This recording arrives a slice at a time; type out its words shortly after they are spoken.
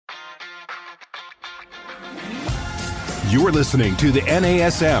You're listening to the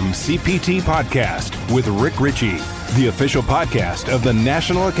NASM CPT Podcast with Rick Ritchie, the official podcast of the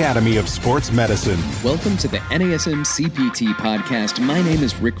National Academy of Sports Medicine. Welcome to the NASM CPT Podcast. My name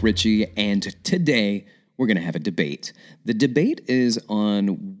is Rick Ritchie, and today we're going to have a debate. The debate is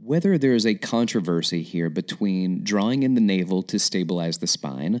on whether there is a controversy here between drawing in the navel to stabilize the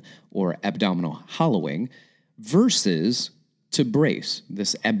spine, or abdominal hollowing, versus to brace,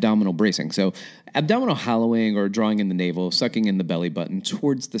 this abdominal bracing. So abdominal hollowing, or drawing in the navel, sucking in the belly button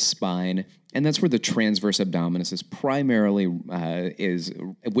towards the spine, and that's where the transverse abdominis is primarily,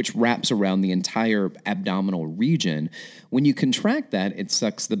 which wraps around the entire abdominal region. When you contract that, it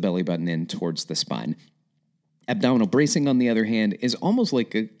sucks the belly button in towards the spine. Abdominal bracing, on the other hand, is almost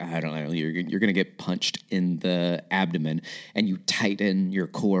like, you're going to get punched in the abdomen, and you tighten your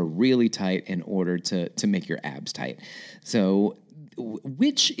core really tight in order to make your abs tight. So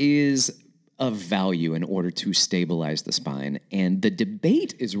which is of value in order to stabilize the spine? And the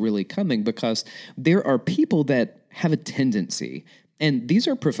debate is really coming because there are people that have a tendency, and these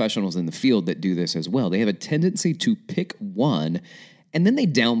are professionals in the field that do this as well. They have a tendency to pick one, and then they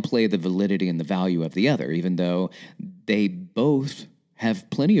downplay the validity and the value of the other, even though they both have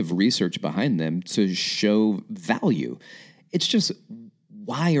plenty of research behind them to show value. It's just,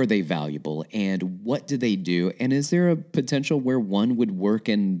 why are they valuable, and what do they do? And is there a potential where one would work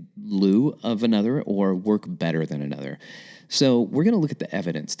in lieu of another or work better than another? So we're going to look at the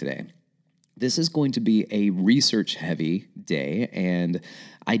evidence today. This is going to be a research-heavy day, and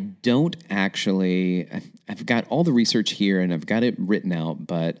I've got all the research here, and I've got it written out,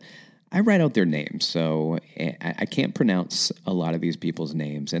 but I write out their names, so I can't pronounce a lot of these people's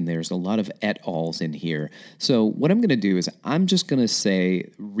names, and there's a lot of et als in here. So what I'm going to do is I'm just going to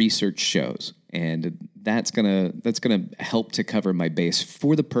say research shows, and that's gonna help to cover my base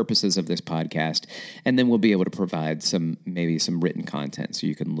for the purposes of this podcast, and then we'll be able to provide maybe some written content so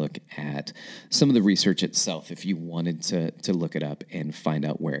you can look at some of the research itself if you wanted to look it up and find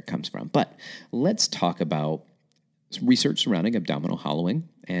out where it comes from. But let's talk about research surrounding abdominal hollowing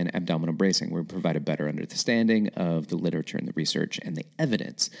and abdominal bracing. We'll provide a better understanding of the literature and the research and the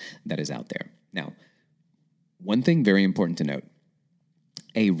evidence that is out there. Now, one thing very important to note: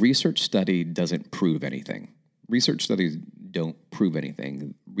 a research study doesn't prove anything. Research studies don't prove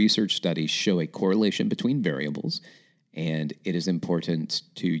anything. Research studies show a correlation between variables, and it is important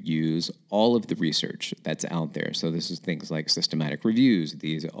to use all of the research that's out there. So this is things like systematic reviews.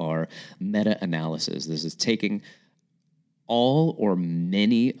 These are meta-analysis. This is taking all or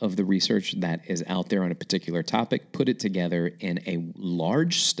many of the research that is out there on a particular topic, put it together in a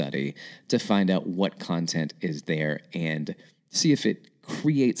large study to find out what content is there and see if it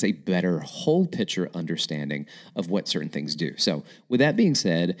creates a better whole picture understanding of what certain things do. So with that being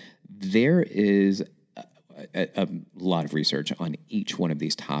said, there is a lot of research on each one of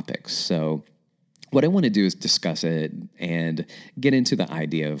these topics. So what I want to do is discuss it and get into the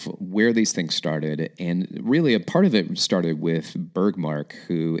idea of where these things started. And really, a part of it started with Bergmark,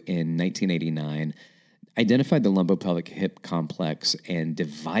 who in 1989 identified the lumbopelvic hip complex and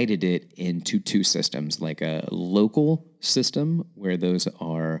divided it into two systems, like a local system, where those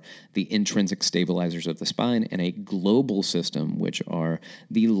are the intrinsic stabilizers of the spine, and a global system, which are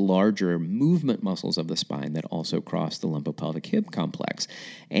the larger movement muscles of the spine that also cross the lumbopelvic hip complex.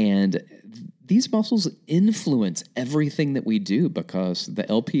 And these muscles influence everything that we do because the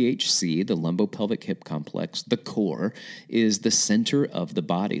LPHC, the lumbopelvic hip complex, the core, is the center of the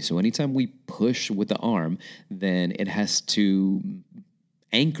body. So anytime we push with the arm, then it has to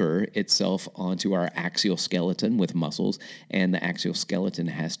anchor itself onto our axial skeleton with muscles, and the axial skeleton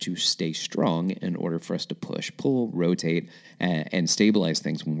has to stay strong in order for us to push, pull, rotate, and stabilize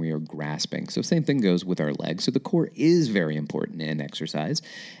things when we are grasping. So same thing goes with our legs. So the core is very important in exercise,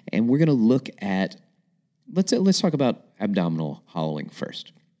 and we're going to look at, let's talk about abdominal hollowing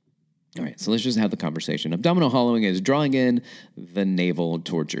first. All right, so let's just have the conversation. Abdominal hollowing is drawing in the navel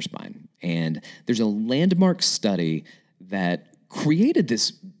towards your spine, and there's a landmark study that created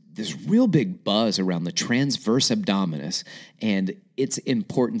this real big buzz around the transverse abdominis and its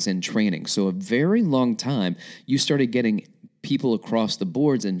importance in training. So a very long time, you started getting people across the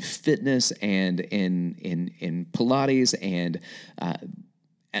boards in fitness and in Pilates and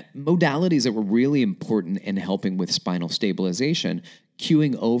modalities that were really important in helping with spinal stabilization,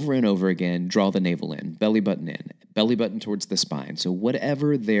 cueing over and over again, draw the navel in, belly button towards the spine. So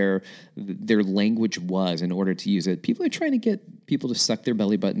whatever their language was in order to use it, people are trying to get people to suck their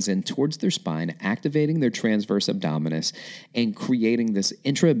belly buttons in towards their spine, activating their transverse abdominis and creating this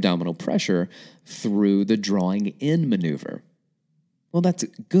intra-abdominal pressure through the drawing in maneuver. Well, that's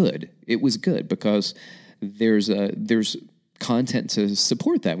good. It was good because there's content to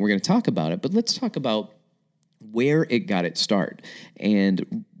support that. And we're going to talk about it, but let's talk about where it got its start.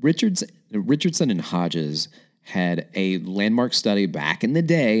 And Richardson and Hodges had a landmark study back in the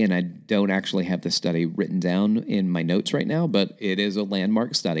day, and I don't actually have the study written down in my notes right now, but it is a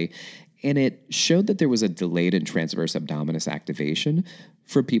landmark study. And it showed that there was a delayed and transverse abdominis activation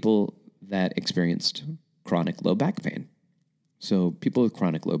for people that experienced chronic low back pain. So people with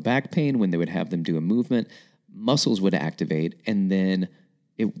chronic low back pain, when they would have them do a movement, muscles would activate, and then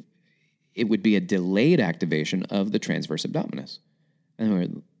it would be a delayed activation of the transverse abdominis.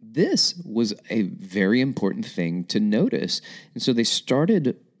 And this was a very important thing to notice. And so they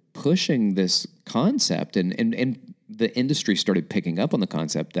started pushing this concept, and the industry started picking up on the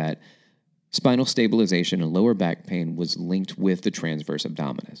concept that spinal stabilization and lower back pain was linked with the transverse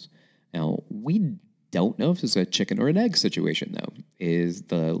abdominis. Now, we don't know if it's a chicken or an egg situation, though. Is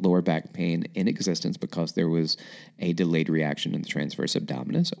the lower back pain in existence because there was a delayed reaction in the transverse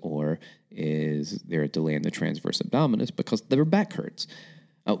abdominis, or is there a delay in the transverse abdominis because their back hurts?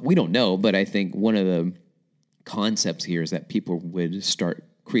 We don't know, but I think one of the concepts here is that people would start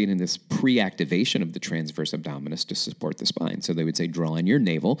creating this pre-activation of the transverse abdominis to support the spine. So they would say, draw in your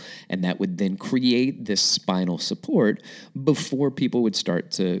navel, and that would then create this spinal support before people would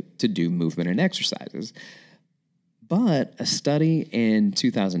start to do movement and exercises. But a study in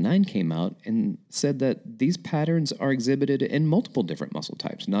 2009 came out and said that these patterns are exhibited in multiple different muscle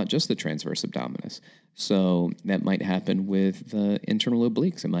types, not just the transverse abdominis. So that might happen with the internal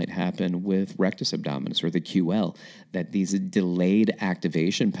obliques. It might happen with rectus abdominis or the QL, that these delayed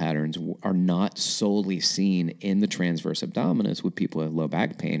activation patterns are not solely seen in the transverse abdominis with people with low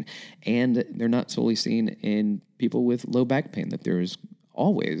back pain, and they're not solely seen in people with low back pain, that there is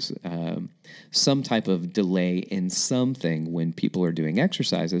always some type of delay in something when people are doing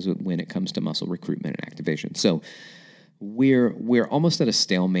exercises when it comes to muscle recruitment and activation. So we're almost at a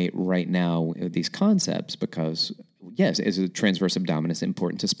stalemate right now with these concepts because, yes, is a transverse abdominis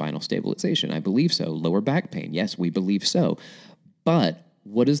important to spinal stabilization? I believe so. Lower back pain? Yes, we believe so. But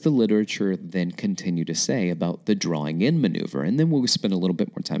what does the literature then continue to say about the drawing in maneuver? And then we'll spend a little bit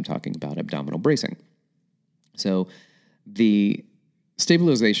more time talking about abdominal bracing. So the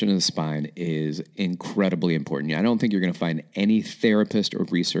stabilization of the spine is incredibly important. I don't think you're going to find any therapist or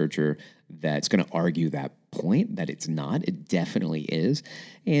researcher that's going to argue that point, that it's not. It definitely is.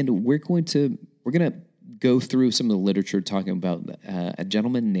 And we're going to go through some of the literature talking about a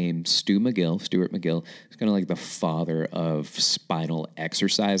gentleman named Stuart McGill. He's kind of like the father of spinal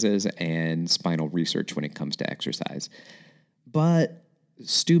exercises and spinal research when it comes to exercise. But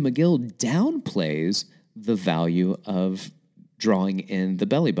Stu McGill downplays the value of drawing in the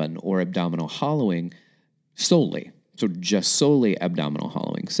belly button or abdominal hollowing solely. So just solely abdominal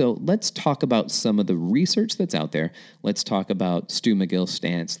hollowing. So let's talk about some of the research that's out there. Let's talk about Stu McGill's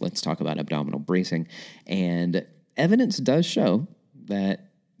stance. Let's talk about abdominal bracing. And evidence does show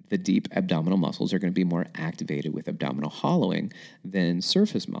that the deep abdominal muscles are going to be more activated with abdominal hollowing than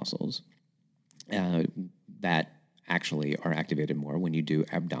surface muscles that actually are activated more when you do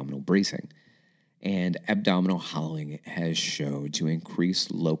abdominal bracing. And abdominal hollowing has shown to increase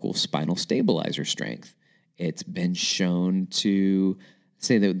local spinal stabilizer strength. It's been shown to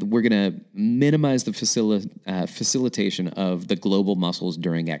say that we're going to minimize the facilitation of the global muscles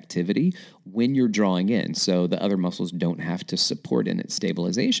during activity when you're drawing in. So the other muscles don't have to support in its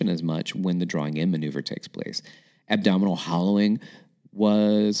stabilization as much when the drawing in maneuver takes place. Abdominal hollowing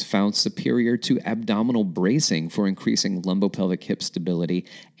was found superior to abdominal bracing for increasing lumbopelvic hip stability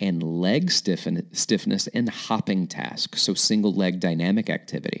and leg stiffness in hopping tasks, so single leg dynamic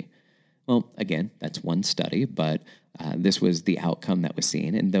activity. Well, again, that's one study, but this was the outcome that was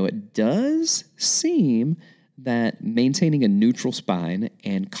seen. And though it does seem that maintaining a neutral spine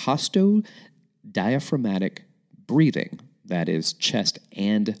and costodiaphragmatic breathing, that is chest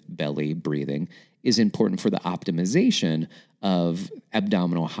and belly breathing, is important for the optimization of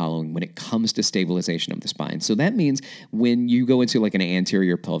abdominal hollowing when it comes to stabilization of the spine. So that means when you go into like an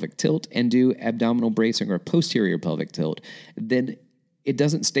anterior pelvic tilt and do abdominal bracing or a posterior pelvic tilt, then it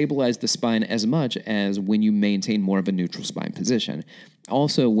doesn't stabilize the spine as much as when you maintain more of a neutral spine position.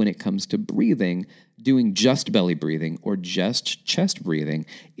 Also, when it comes to breathing, doing just belly breathing or just chest breathing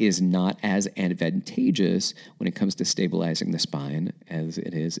is not as advantageous when it comes to stabilizing the spine as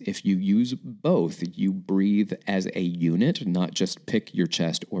it is if you use both. You breathe as a unit, not just pick your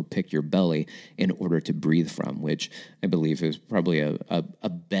chest or pick your belly in order to breathe from, which I believe is probably a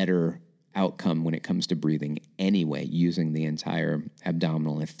better outcome when it comes to breathing anyway, using the entire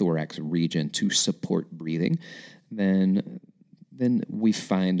abdominal and thorax region to support breathing, then then we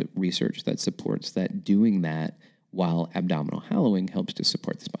find research that supports that doing that while abdominal hollowing helps to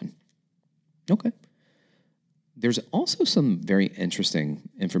support the spine. Okay. There's also some very interesting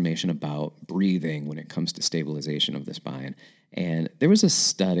information about breathing when it comes to stabilization of the spine. And there was a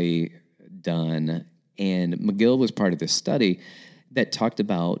study done, and McGill was part of this study, that talked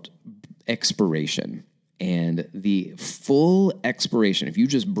about expiration. And the full expiration, if you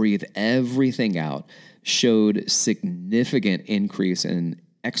just breathe everything out, showed significant increase in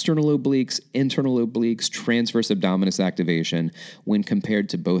external obliques, internal obliques, transverse abdominis activation when compared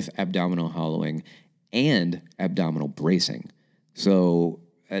to both abdominal hollowing and abdominal bracing. So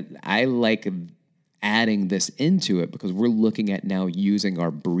I like adding this into it because we're looking at now using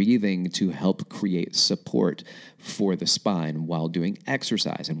our breathing to help create support for the spine while doing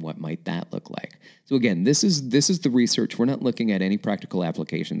exercise. And what might that look like? So again, this is the research. We're not looking at any practical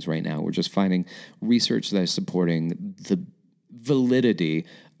applications right now. We're just finding research that is supporting the validity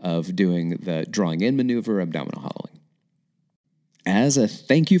of doing the drawing in maneuver, abdominal hollowing. As a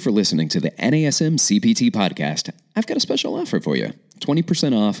thank you for listening to the NASM CPT podcast, I've got a special offer for you.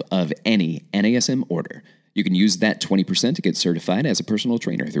 20% off of any NASM order. You can use that 20% to get certified as a personal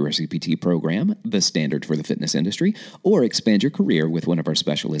trainer through our CPT program, the standard for the fitness industry, or expand your career with one of our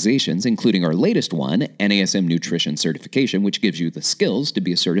specializations, including our latest one, NASM Nutrition Certification, which gives you the skills to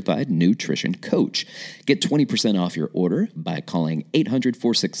be a certified nutrition coach. Get 20% off your order by calling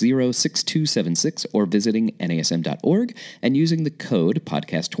 800-460-6276 or visiting nasm.org and using the code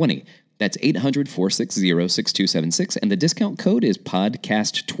podcast20. That's 800-460-6276, and the discount code is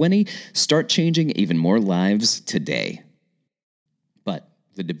podcast20. Start changing even more lives today. But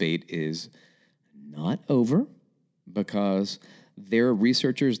the debate is not over because there are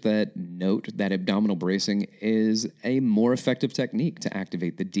researchers that note that abdominal bracing is a more effective technique to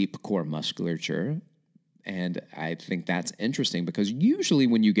activate the deep core musculature. And I think that's interesting because usually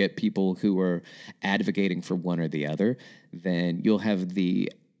when you get people who are advocating for one or the other, then you'll have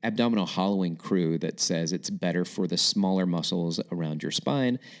the abdominal hollowing crew that says it's better for the smaller muscles around your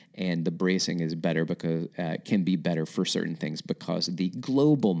spine, and the bracing is better because can be better for certain things because the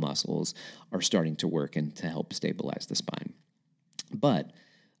global muscles are starting to work and to help stabilize the spine. But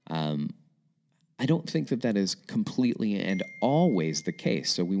I don't think that is completely and always the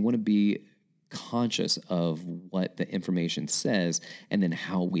case. So we want to be conscious of what the information says and then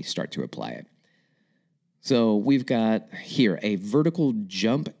how we start to apply it. So we've got here a vertical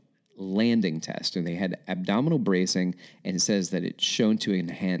jump landing test, and they had abdominal bracing, and it says that it's shown to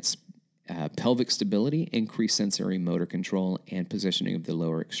enhance pelvic stability, increase sensory motor control, and positioning of the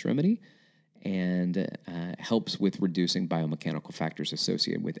lower extremity, and helps with reducing biomechanical factors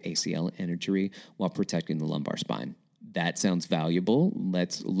associated with ACL injury while protecting the lumbar spine. That sounds valuable.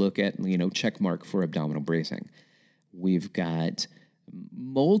 Let's look at, check mark for abdominal bracing. We've got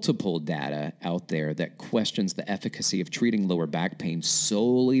multiple data out there that questions the efficacy of treating lower back pain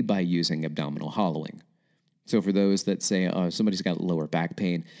solely by using abdominal hollowing. So for those that say, oh, somebody's got lower back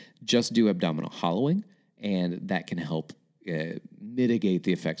pain, just do abdominal hollowing, and that can help mitigate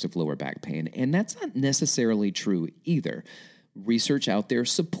the effects of lower back pain. And that's not necessarily true either. Research out there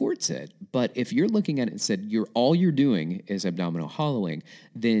supports it. But if you're looking at it and said all you're doing is abdominal hollowing,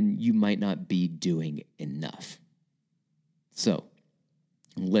 then you might not be doing enough. So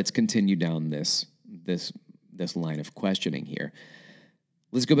let's continue down this line of questioning here.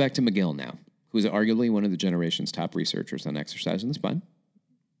 Let's go back to McGill now, who is arguably one of the generation's top researchers on exercise in the spine.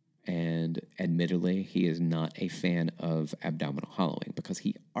 And admittedly, he is not a fan of abdominal hollowing because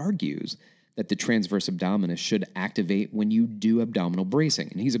he argues that the transverse abdominis should activate when you do abdominal bracing.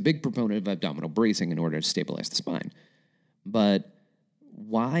 And he's a big proponent of abdominal bracing in order to stabilize the spine. But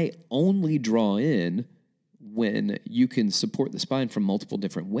why only draw in when you can support the spine from multiple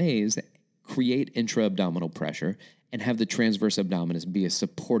different ways, create intra-abdominal pressure, and have the transverse abdominis be a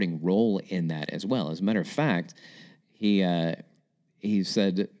supporting role in that as well? As a matter of fact, he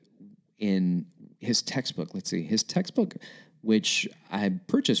said in his textbook, which I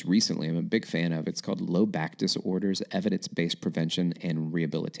purchased recently, I'm a big fan of, it's called Low Back Disorders, Evidence-Based Prevention and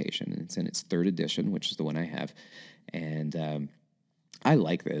Rehabilitation. And it's in its 3rd edition, which is the one I have. And I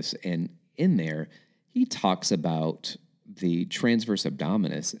like this. And in there, he talks about the transverse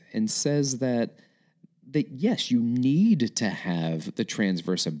abdominis and says that yes, you need to have the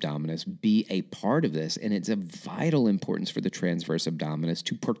transverse abdominis be a part of this, and it's of vital importance for the transverse abdominis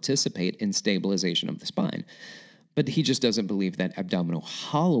to participate in stabilization of the spine. But he just doesn't believe that abdominal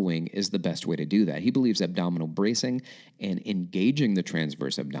hollowing is the best way to do that. He believes abdominal bracing and engaging the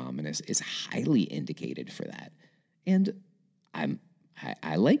transverse abdominis is highly indicated for that. And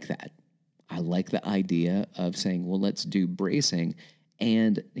I like that. I like the idea of saying, well, let's do bracing.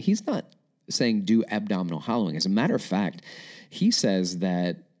 And he's not saying do abdominal hollowing. As a matter of fact, he says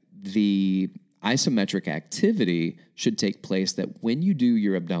that the isometric activity should take place that when you do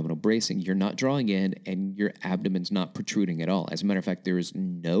your abdominal bracing, you're not drawing in and your abdomen's not protruding at all. As a matter of fact, there is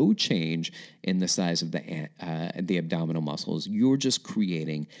no change in the size of the abdominal muscles. You're just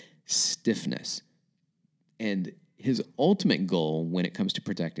creating stiffness. And his ultimate goal when it comes to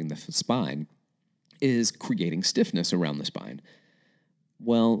protecting the spine is creating stiffness around the spine.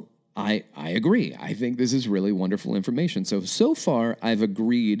 Well, I agree. I think this is really wonderful information. So far, I've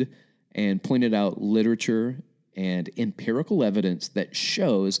agreed and pointed out literature and empirical evidence that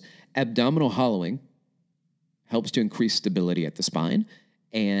shows abdominal hollowing helps to increase stability at the spine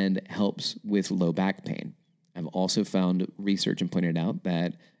and helps with low back pain. I've also found research and pointed out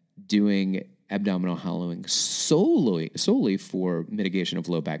that doing abdominal hollowing solely for mitigation of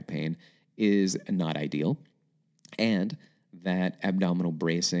low back pain is not ideal, and that abdominal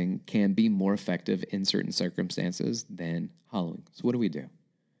bracing can be more effective in certain circumstances than hollowing. So what do we do?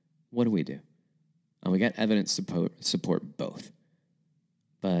 What do we do? We got evidence to support both.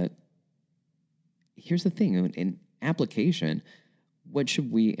 But here's the thing. In application, what should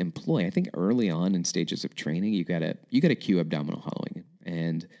we employ? I think early on in stages of training, you gotta cue abdominal hollowing.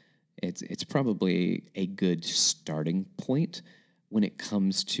 And it's probably a good starting point when it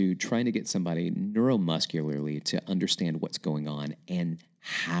comes to trying to get somebody neuromuscularly to understand what's going on and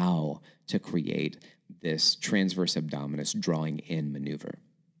how to create this transverse abdominis drawing in maneuver.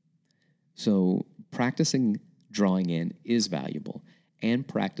 So practicing drawing in is valuable, and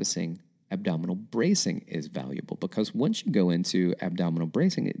practicing abdominal bracing is valuable, because once you go into abdominal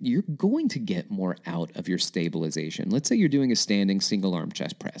bracing, you're going to get more out of your stabilization. Let's say you're doing a standing single arm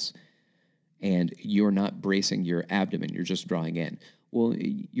chest press and you're not bracing your abdomen, you're just drawing in. Well,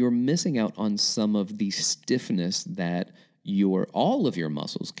 you're missing out on some of the stiffness that all of your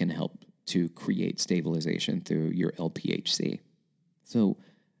muscles can help to create stabilization through your LPHC. So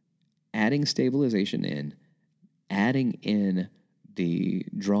adding stabilization in, adding in the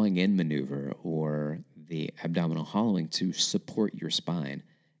drawing in maneuver or the abdominal hollowing to support your spine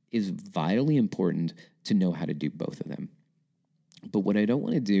is vitally important to know how to do both of them. But what I don't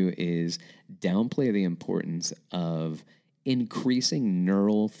want to do is downplay the importance of increasing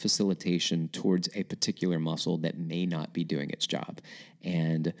neural facilitation towards a particular muscle that may not be doing its job.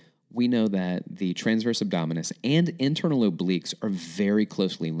 And we know that the transverse abdominis and internal obliques are very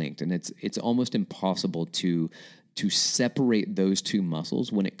closely linked, and it's almost impossible to separate those two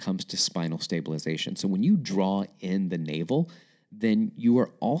muscles when it comes to spinal stabilization. So when you draw in the navel, then you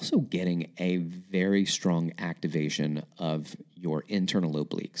are also getting a very strong activation of your internal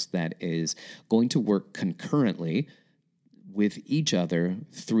obliques that is going to work concurrently with each other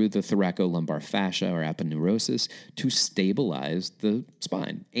through the thoracolumbar fascia or aponeurosis to stabilize the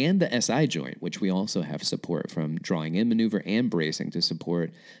spine, and the SI joint, which we also have support from drawing in maneuver and bracing to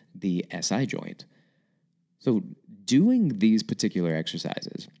support the SI joint. So doing these particular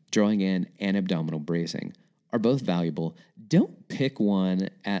exercises, drawing in and abdominal bracing, are both valuable. Don't pick one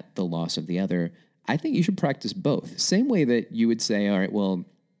at the loss of the other. I think you should practice both. Same way that you would say, all right, well,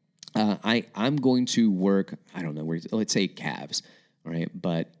 I'm going to work, I don't know, let's say calves, right?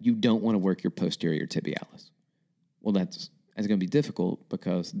 But you don't want to work your posterior tibialis. Well, that's going to be difficult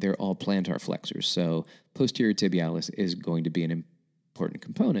because they're all plantar flexors. So posterior tibialis is going to be an important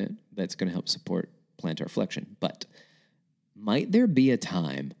component that's going to help support plantar flexion. But might there be a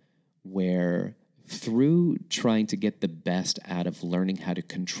time where through trying to get the best out of learning how to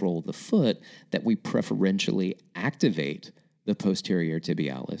control the foot that we preferentially activate the posterior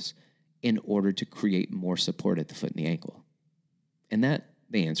tibialis in order to create more support at the foot and the ankle? And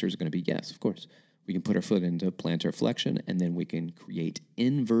the answer is going to be yes, of course. We can put our foot into plantar flexion, and then we can create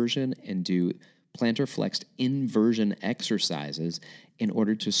inversion and do plantar flexed inversion exercises in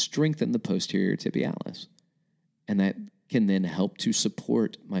order to strengthen the posterior tibialis. And that can then help to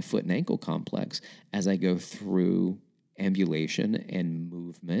support my foot and ankle complex as I go through ambulation and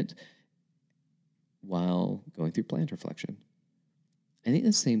movement while going through plantar flexion. I think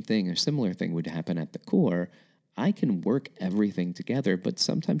the same thing, a similar thing would happen at the core. I can work everything together, but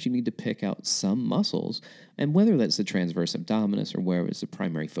sometimes you need to pick out some muscles, and whether that's the transverse abdominis or where it's the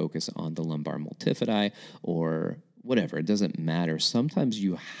primary focus on the lumbar multifidi or whatever, it doesn't matter. Sometimes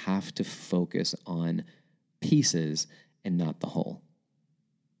you have to focus on pieces and not the whole.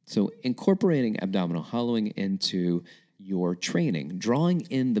 So incorporating abdominal hollowing into your training, drawing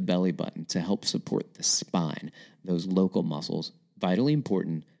in the belly button to help support the spine, those local muscles, vitally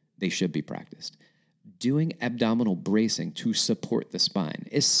important. They should be practiced. doing abdominal bracing to support the spine,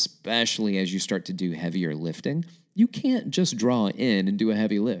 especially as you start to do heavier lifting. You can't just draw in and do a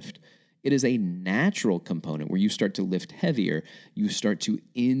heavy lift. It is a natural component where you start to lift heavier, you start to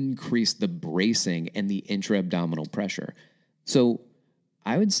increase the bracing and the intra-abdominal pressure. So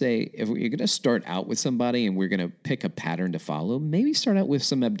I would say if you're going to start out with somebody and we're going to pick a pattern to follow, maybe start out with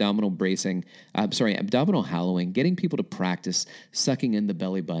some abdominal bracing, abdominal hollowing, getting people to practice sucking in the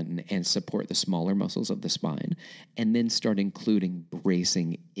belly button and support the smaller muscles of the spine, and then start including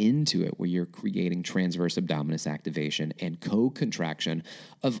bracing into it where you're creating transverse abdominis activation and co-contraction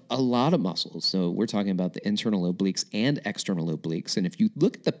of a lot of muscles. So we're talking about the internal obliques and external obliques. And if you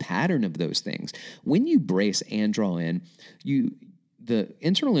look at the pattern of those things, when you brace and draw in, the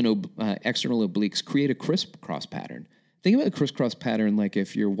internal and external obliques create a crisscross pattern. Think about a crisscross pattern like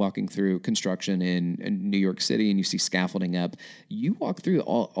if you're walking through construction in New York City and you see scaffolding up. You walk through,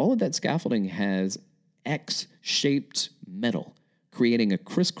 all of that scaffolding has X-shaped metal, creating a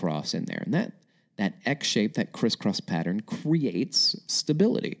crisscross in there. And that X shape, that crisscross pattern creates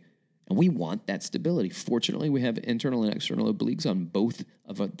stability. And we want that stability. Fortunately, we have internal and external obliques on both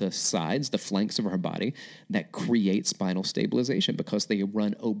of the sides, the flanks of our body, that create spinal stabilization because they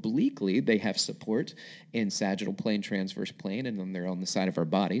run obliquely. They have support in sagittal plane, transverse plane, and then they're on the side of our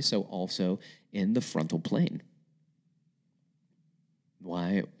body, so also in the frontal plane.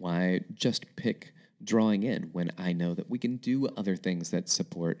 Why just pick drawing in when I know that we can do other things that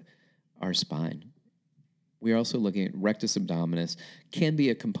support our spine? We are also looking at rectus abdominis, can be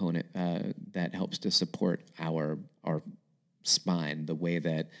a component that helps to support our spine, the way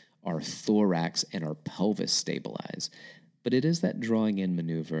that our thorax and our pelvis stabilize. But it is that drawing in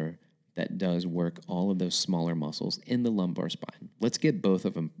maneuver that does work all of those smaller muscles in the lumbar spine. Let's get both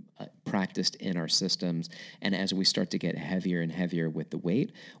of them practiced in our systems. And as we start to get heavier and heavier with the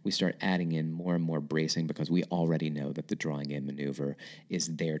weight, we start adding in more and more bracing because we already know that the drawing in maneuver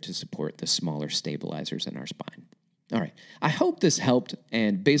is there to support the smaller stabilizers in our spine. All right. I hope this helped.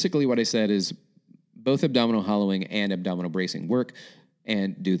 And basically what I said is both abdominal hollowing and abdominal bracing work,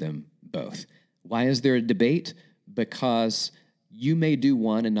 and do them both. Why is there a debate? Because you may do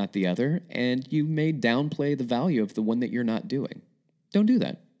one and not the other, and you may downplay the value of the one that you're not doing. Don't do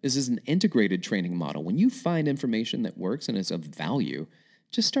that. This is an integrated training model. When you find information that works and is of value,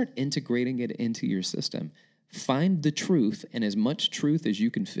 just start integrating it into your system. Find the truth, and as much truth as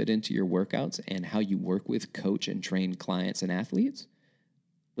you can fit into your workouts and how you work with, coach, and train clients and athletes.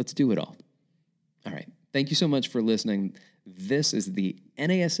 Let's do it all. All right. Thank you so much for listening. This is the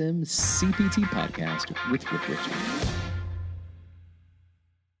NASM CPT podcast with Rick Ritchie.